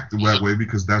going to act that way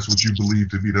because that's what you believe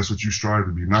to be. That's what you strive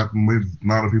to be. Not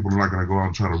a people are not going to go out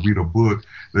and try to read a book.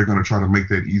 They're going to try to make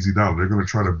that easy dollar. They're going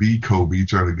to try to be Kobe,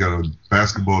 try to get a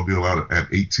basketball deal out at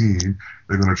 18.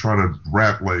 They're going to try to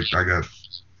rap like I got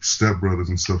stepbrothers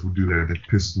and stuff who do that. That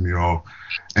pisses me off.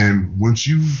 And once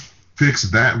you fix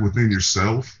that within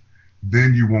yourself,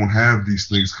 then you won't have these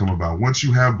things come about. Once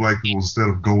you have black people, instead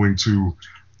of going to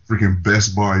freaking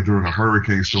Best Buy during a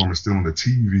hurricane storm and still on the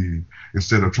TV,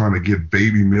 instead of trying to get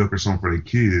baby milk or something for their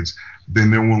kids, then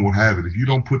no one will have it. If you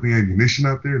don't put the ammunition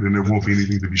out there, then there won't be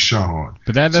anything to be shot on.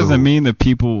 But that doesn't mean that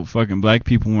fucking black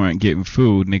people weren't getting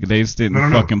food, nigga. They just didn't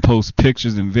fucking post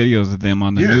pictures and videos of them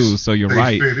on the news. So you're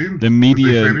right. The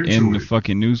media and the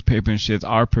fucking newspaper and shits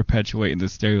are perpetuating the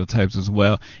stereotypes as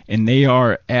well, and they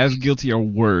are as guilty or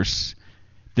worse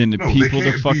than the people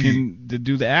that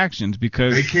do the actions,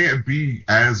 because they can't be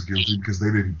as guilty because they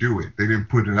didn't do it. They didn't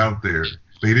put it out there.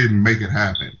 They didn't make it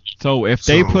happen. So if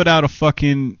they put out a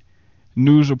fucking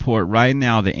news report right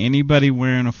now that anybody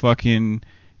wearing a fucking,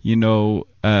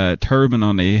 turban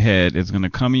on their head is going to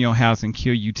come in your house and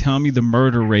kill you, tell me the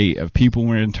murder rate of people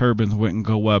wearing turbans wouldn't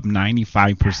go up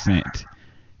 95%.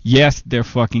 Yes, they're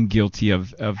fucking guilty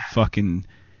of fucking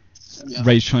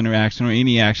racial interaction or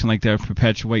any action like that,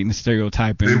 perpetuating the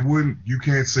stereotyping. They wouldn't. You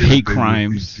can't say hate that they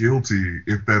crimes. Would be guilty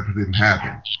if that didn't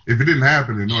happen. If it didn't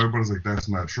happen and everybody's like, that's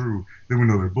not true, then we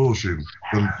know they're bullshitting.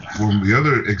 But from the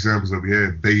other examples that we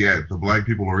had, the black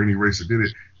people or any race that did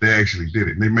it, they actually did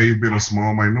it. And they may have been a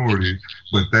small minority,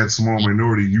 but that small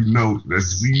minority,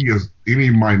 as any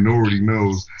minority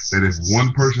knows that if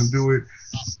one person do it,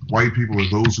 white people are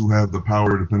those who have the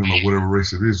power, depending on whatever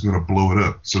race it is, going to blow it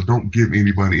up. So don't give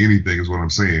anybody anything, is what I'm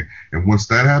saying. And once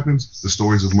that happens, the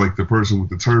stories of like the person with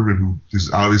the turban who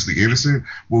is obviously innocent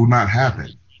will not happen.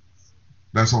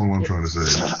 That's all I'm trying to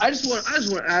say. I just want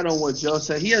to add on what Joe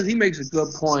said. He makes a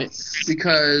good point,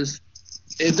 because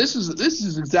this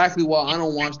is exactly why I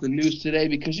don't watch the news today,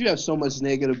 because you have so much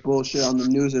negative bullshit on the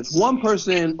news. If one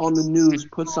person on the news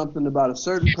puts something about a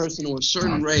certain person or a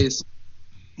certain race,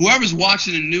 whoever's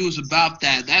watching the news about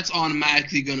that, that's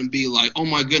automatically going to be like, oh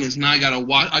my goodness, now I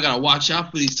gotta watch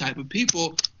out for these type of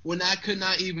people, when that could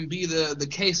not even be the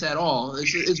case at all.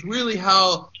 It's really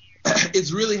how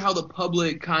the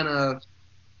public kind of,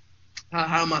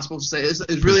 how am I supposed to say it?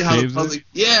 It's really how the public,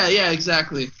 yeah,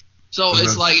 exactly. So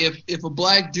it's like if a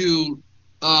black dude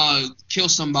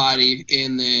kills somebody,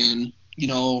 and then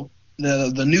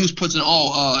the news puts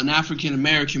an African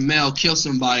American male kills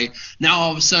somebody, now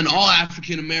all of a sudden all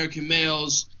African American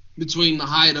males between the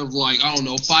height of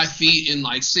 5 feet and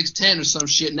 6'10" or some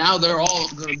shit, now they're all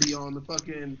gonna be on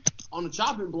the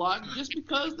chopping block just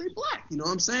because they black. You know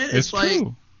what I'm saying? It's like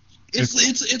true.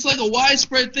 It's like a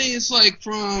widespread thing. It's like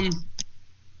from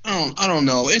I don't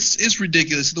know. It's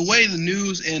ridiculous. The way the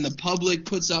news and the public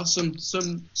puts out some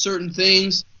certain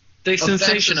things. They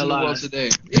sensationalize today.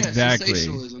 Yeah, exactly.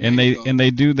 And they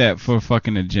do that for a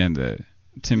fucking agenda,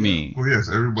 to me. Well, yes,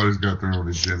 everybody's got their own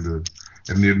agenda,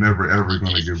 and they're never ever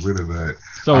going to get rid of that.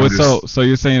 So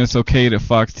you're saying it's okay that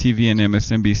Fox TV and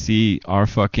MSNBC are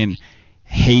fucking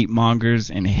hate mongers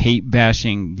and hate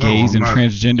bashing gays and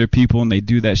transgender people, and they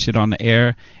do that shit on the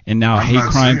air, and now hate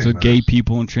crimes with gay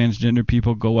people and transgender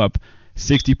people go up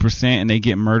 60%, and they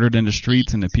get murdered in the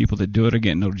streets, and the people that do it are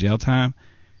getting no jail time?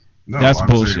 No, that's I'm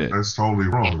bullshit. That's totally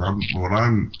wrong.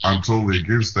 I'm totally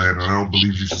against that, and I don't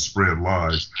believe you should spread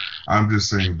lies. I'm just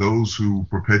saying those who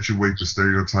perpetuate the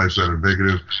stereotypes that are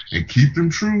negative and keep them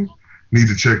true need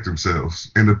to check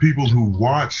themselves. And the people who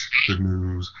watch the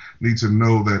news need to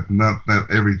know that not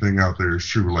everything out there is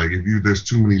true. Like, if there's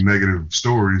too many negative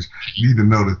stories, you need to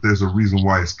know that there's a reason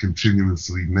why it's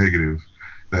continuously negative.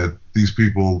 That these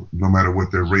people, no matter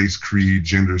what their race, creed,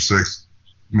 gender, sex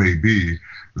may be,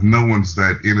 no one's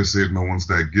that innocent, no one's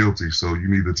that guilty. So you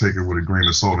need to take it with a grain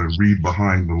of salt and read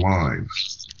behind the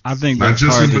lines. I think not that's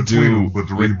just hard in to between do. them, but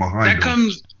to read behind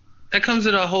them. That comes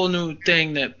with a whole new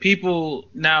thing that people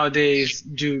nowadays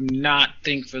do not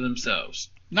think for themselves.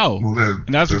 No, Well,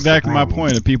 and that's exactly my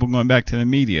point of people going back to the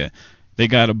media. They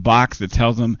got a box that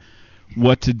tells them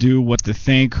what to do, what to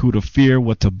think, who to fear,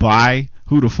 what to buy,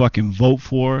 who to fucking vote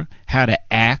for, how to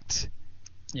act.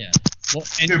 Yeah. Well,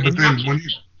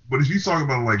 But if you talk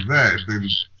about it like that, then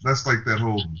that's like that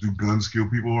whole do guns kill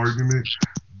people argument.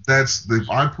 That's if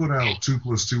I put out 2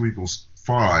 + 2 =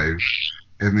 5,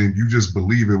 and then you just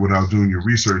believe it without doing your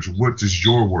research, what is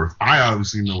your worth? I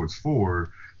obviously know it's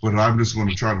 4, but I'm just going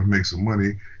to try to make some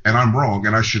money, and I'm wrong,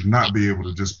 and I should not be able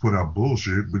to just put out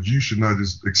bullshit, but you should not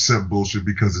just accept bullshit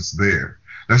because it's there.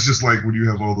 That's just like when you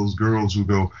have all those girls who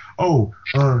go, oh,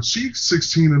 she's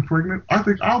 16 and pregnant. I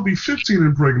think I'll be 15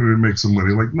 and pregnant and make some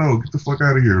money. Like, no, get the fuck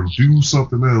out of here. Do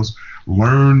something else.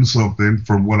 Learn something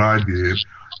from what I did,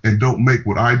 and don't make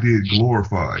what I did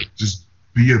glorified. Just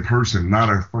be a person, not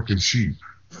a fucking sheep.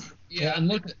 Yeah, and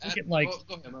look at like,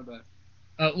 go ahead, my bad.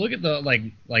 look at the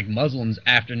like Muslims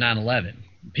after 9/11.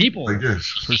 People, I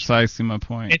guess. Precisely my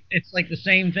point. it's like the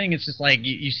same thing. It's just like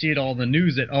you see it all in the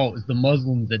news that it was the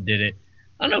Muslims that did it.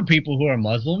 I know people who are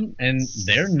Muslim and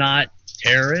they're not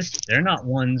terrorists. They're not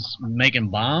ones making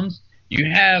bombs. You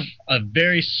have a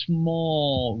very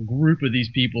small group of these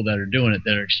people that are doing it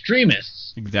that are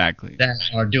extremists. Exactly. That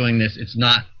are doing this. It's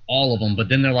not all of them, but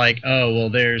then they're like, oh well,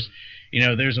 there's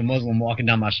a Muslim walking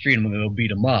down my street. I'm gonna go beat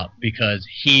him up because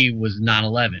he was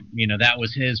 9/11. That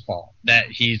was his fault. That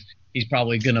he's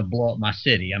probably gonna blow up my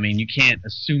city. I mean, you can't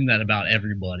assume that about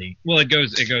everybody. Well, it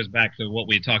goes back to what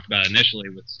we talked about initially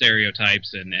with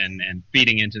stereotypes and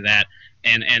feeding into that.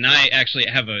 And I actually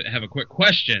have a quick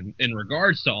question in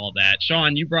regards to all that.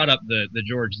 Sean, you brought up the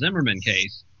George Zimmerman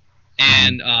case,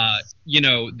 and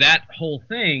that whole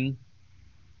thing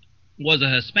was a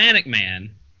Hispanic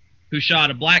man who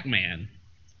shot a black man.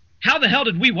 How the hell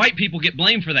did we white people get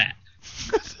blamed for that?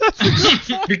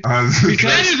 because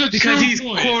he's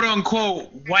quote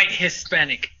unquote white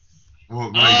Hispanic. Well,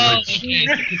 Okay.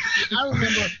 I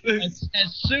remember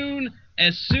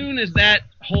as soon as that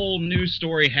whole news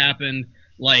story happened,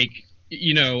 I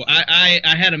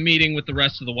had a meeting with the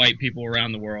rest of the white people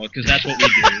around the world because that's what we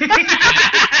do.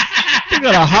 You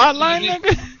got a hotline,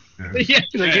 nigga?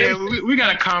 Yeah, we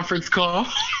got a conference call.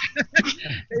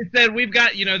 They said we've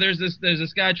got there's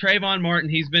this guy Trayvon Martin,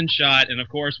 he's been shot, and of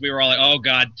course we were all like, oh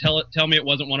God, tell me it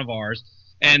wasn't one of ours.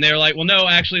 And they were like, well no,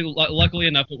 actually luckily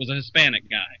enough it was a Hispanic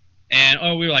guy.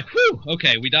 And we were like, whew,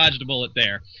 okay, we dodged a bullet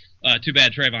there. Too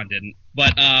bad Trayvon didn't.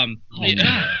 But damn,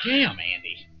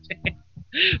 Andy.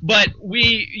 But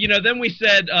then we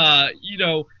said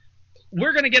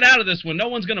we're going to get out of this one. No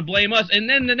one's going to blame us. And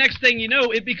then the next thing you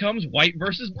know, it becomes white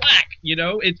versus black.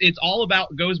 It's all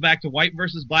goes back to white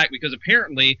versus black because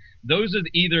apparently those are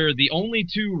either the only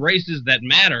 2 races that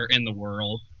matter in the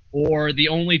world or the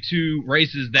only 2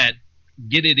 races that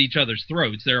get at each other's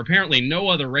throats. There are apparently no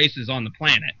other races on the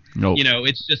planet. Nope.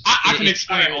 It's just... I can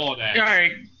explain all that. All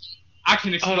right. I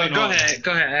can explain all that.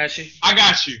 Go ahead, Ashy. I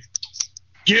got you.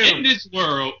 In this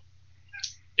world,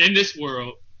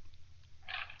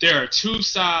 there are 2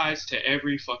 sides to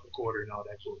every fucking quarter and all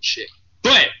that bullshit.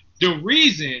 But the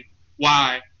reason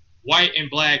why white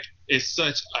and black is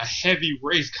such a heavy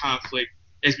race conflict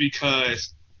is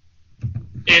because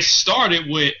it started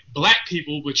with black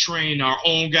people betraying our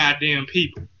own goddamn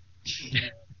people.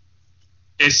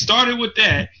 It started with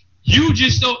that.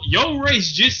 Your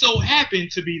race just so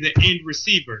happened to be the end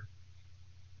receiver.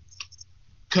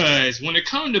 Cause when it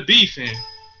comes to beefing,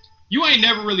 you ain't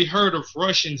never really heard of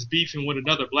Russians beefing with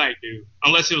another black dude,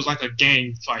 unless it was like a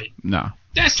gang fight. No.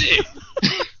 That's it.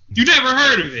 You never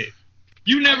heard of it.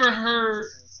 You never heard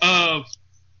of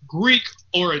Greek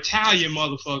or Italian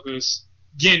motherfuckers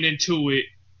getting into it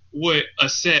with a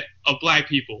set of black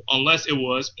people, unless it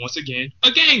was, once again,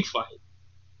 a gang fight.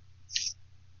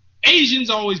 Asians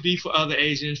always beef with other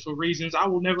Asians for reasons I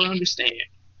will never understand.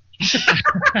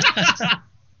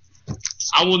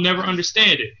 I will never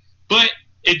understand it. But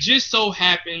it just so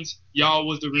happens y'all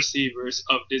was the receivers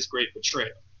of this great betrayal.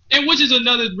 And which is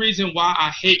another reason why I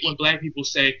hate when black people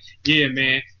say, yeah,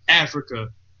 man, Africa,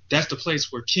 that's the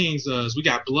place where kings is. We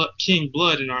got king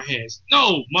blood in our hands.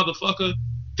 No, motherfucker.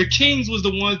 The kings was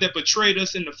the ones that betrayed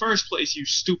us in the first place, you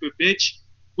stupid bitch.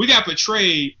 We got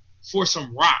betrayed for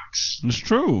some rocks. It's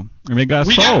true. And they got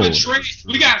sold.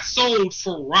 We got sold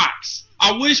for rocks.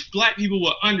 I wish black people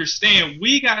would understand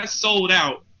we got sold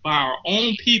out by our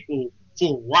own people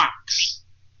for rocks.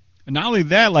 And not only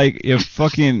that, like, if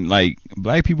fucking, like,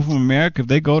 black people from America, if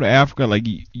they go to Africa, like,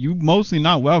 you mostly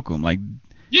not welcome. Like,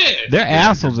 yeah, they're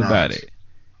assholes about it.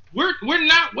 we're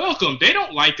not welcome. They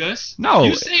don't like us. No.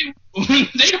 You say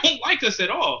they don't like us at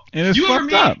all. And it's you ever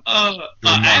fucked meet up.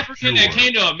 an African that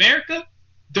came to America?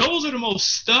 Those are the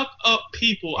most stuck up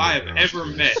people I have ever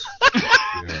met.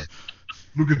 Yeah.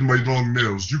 Look at my long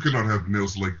nails. You cannot have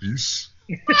nails like these.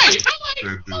 Right.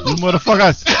 You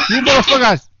motherfuckers.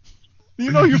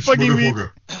 You know you fucking me. All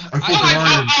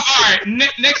right.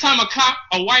 Next time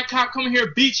a white cop come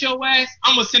here beat your ass,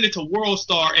 I'm gonna send it to World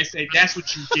Star and say that's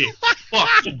what you get.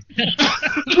 Fuck.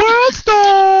 World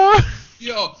Star.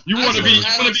 Yo, you want to be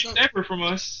separate from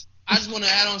us? I just want to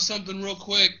add on something real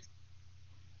quick.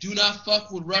 Do not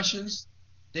fuck with Russians.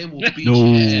 They will beat your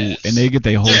ass. And they get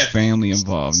their whole family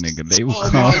involved, nigga. They will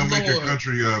come. They'll make a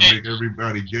country, make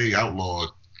everybody gay outlawed.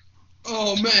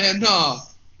 Oh man,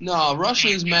 no,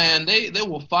 Russians, man, they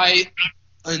will fight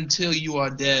until you are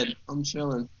dead. I'm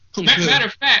chilling. Matter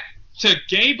of fact, to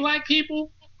gay black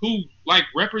people who like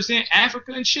represent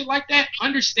Africa and shit like that,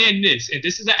 understand this, and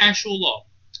this is an actual law.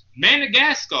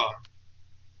 Madagascar,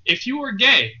 if you are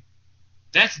gay,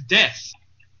 that's death.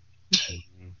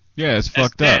 Yeah, it's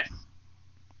fucked up.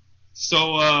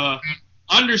 So,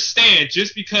 understand,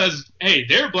 just because, hey,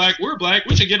 they're black, we're black,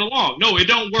 we should get along. No, it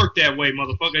don't work that way,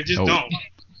 motherfucker. It just don't.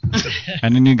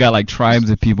 And then you got, like, tribes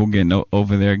of people getting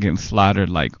over there getting slaughtered,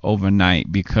 like, overnight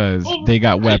because they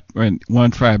got weapons.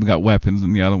 One tribe got weapons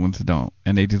and the other ones don't.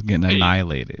 And they just getting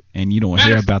annihilated. And you don't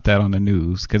hear about that on the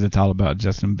news because it's all about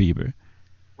Justin Bieber.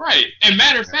 Right. And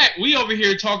matter of fact, we over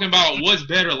here talking about what's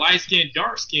better, light skin,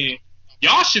 dark skin.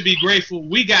 Y'all should be grateful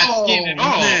we got skin at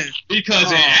all,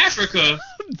 because in Africa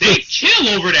they kill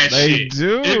over that shit. They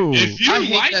do. If you I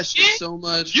hate like that shit so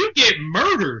much. you get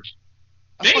murdered.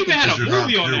 They even had a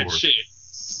movie on that shit.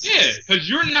 Yeah, because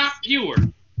you're not pure.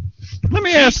 Let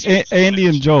me ask Andy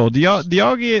and Joel, do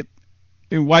y'all get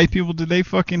in white people? Do they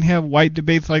fucking have white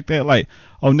debates like that? Like,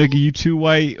 oh nigga, you too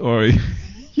white, or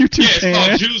you too tan? It's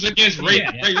called Jews against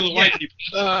regular white people.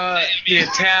 The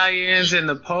Italians and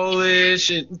the Polish.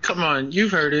 Come on,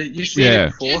 you've heard it. You've seen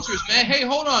it before. Gingers, man. Hey,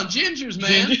 hold on. Gingers,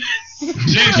 man.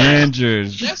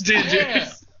 Gingers. That's ginger.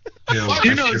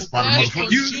 You know,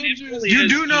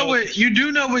 you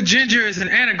do know what ginger is an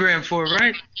anagram for,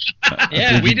 right?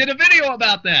 Yeah, we did a video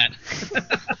about that.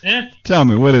 Tell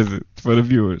me, what is it for the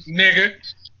viewers? Nigger.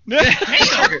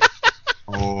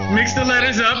 Mix the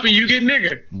letters up and you get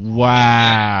nigger.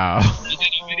 Wow. We did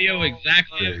a video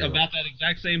exactly about that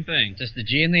exact same thing. Just the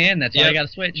G in the end. That's all you got to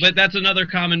switch. But that's another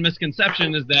common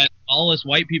misconception, is that all us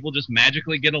white people just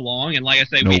magically get along. And like I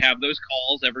say, we have those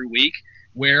calls every week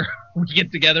where we get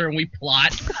together and we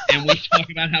plot and we talk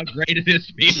about how great it is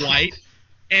to be white.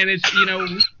 And it's, you know,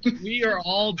 we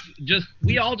all just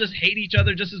hate each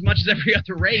other just as much as every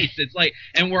other race. It's like,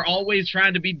 and we're always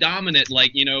trying to be dominant,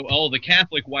 like, you know, the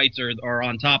Catholic whites are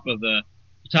on top of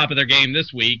their game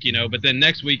this week, you know, but then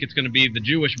next week it's going to be the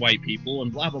Jewish white people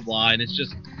and blah blah blah. And it's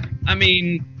just, I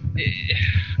mean,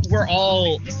 we're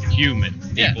all human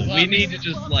people. We need to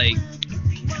just, like,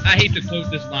 I hate to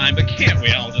quote this line, but can't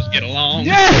we all just get along?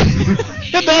 Yeah.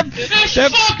 Fuck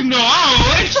no, I don't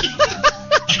like you.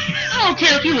 I don't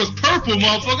care if you was purple,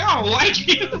 motherfucker. I don't like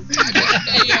you.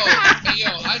 Hey, yo,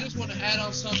 I just want to add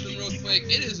on something real quick.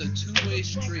 It is a two-way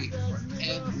street for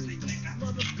everything.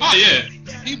 Oh, yeah.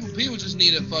 People just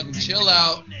need to fucking chill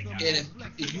out. And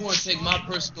if you want to take my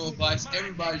personal advice,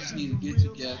 everybody just need to get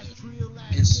together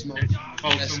and smoke.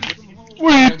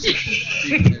 Wait.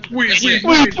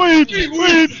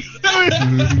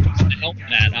 Help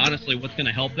that. Honestly, what's going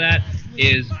to help that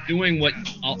is doing what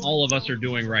all of us are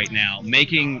doing right now,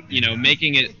 making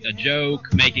it a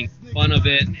joke, making fun of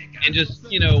it, and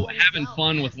just, you know, having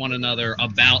fun with one another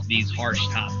about these harsh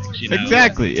topics. You know?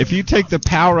 Exactly. If you take the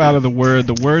power out of the word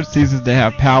ceases to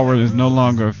have power and is no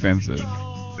longer offensive.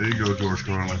 There you go, George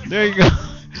Carlin. There you go.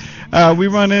 We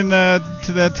run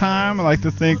into that time. I'd like to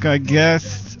thank our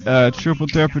guests, Triple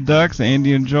Threat Produx,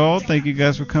 Andy and Joel. Thank you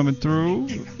guys for coming through.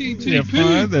 Have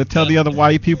fun. Tell the other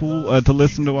white people to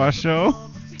listen to our show.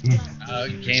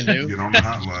 Can do. Get on the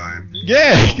hotline.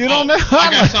 Yeah, get on the hotline.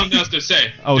 I got something else to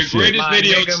say. Oh, the greatest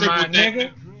video Triple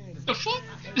Threat. The fuck?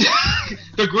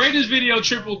 The greatest video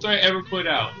Triple Threat ever put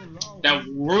out that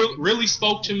really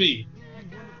spoke to me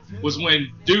was when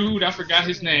dude, I forgot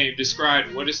his name,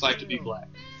 described what it's like to be black.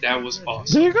 That was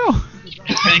awesome. There you go.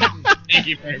 Thank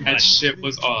you very much. That shit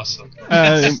was awesome.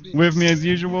 With me as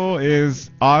usual is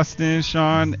Austin,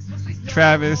 Sean,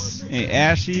 Travis, and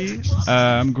Ashy.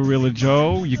 I'm Gorilla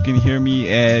Joe. You can hear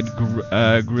me at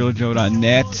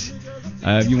gorillajoe.net.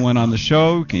 If you want on the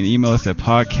show, you can email us at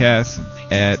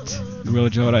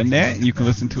podcast@gorillajoe.net. You can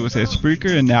listen to us at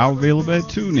Spreaker and now available at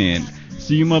TuneIn.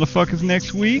 See you motherfuckers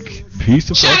next week. Peace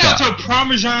the fuck out. Shout out to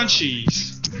Parmesan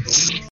cheese.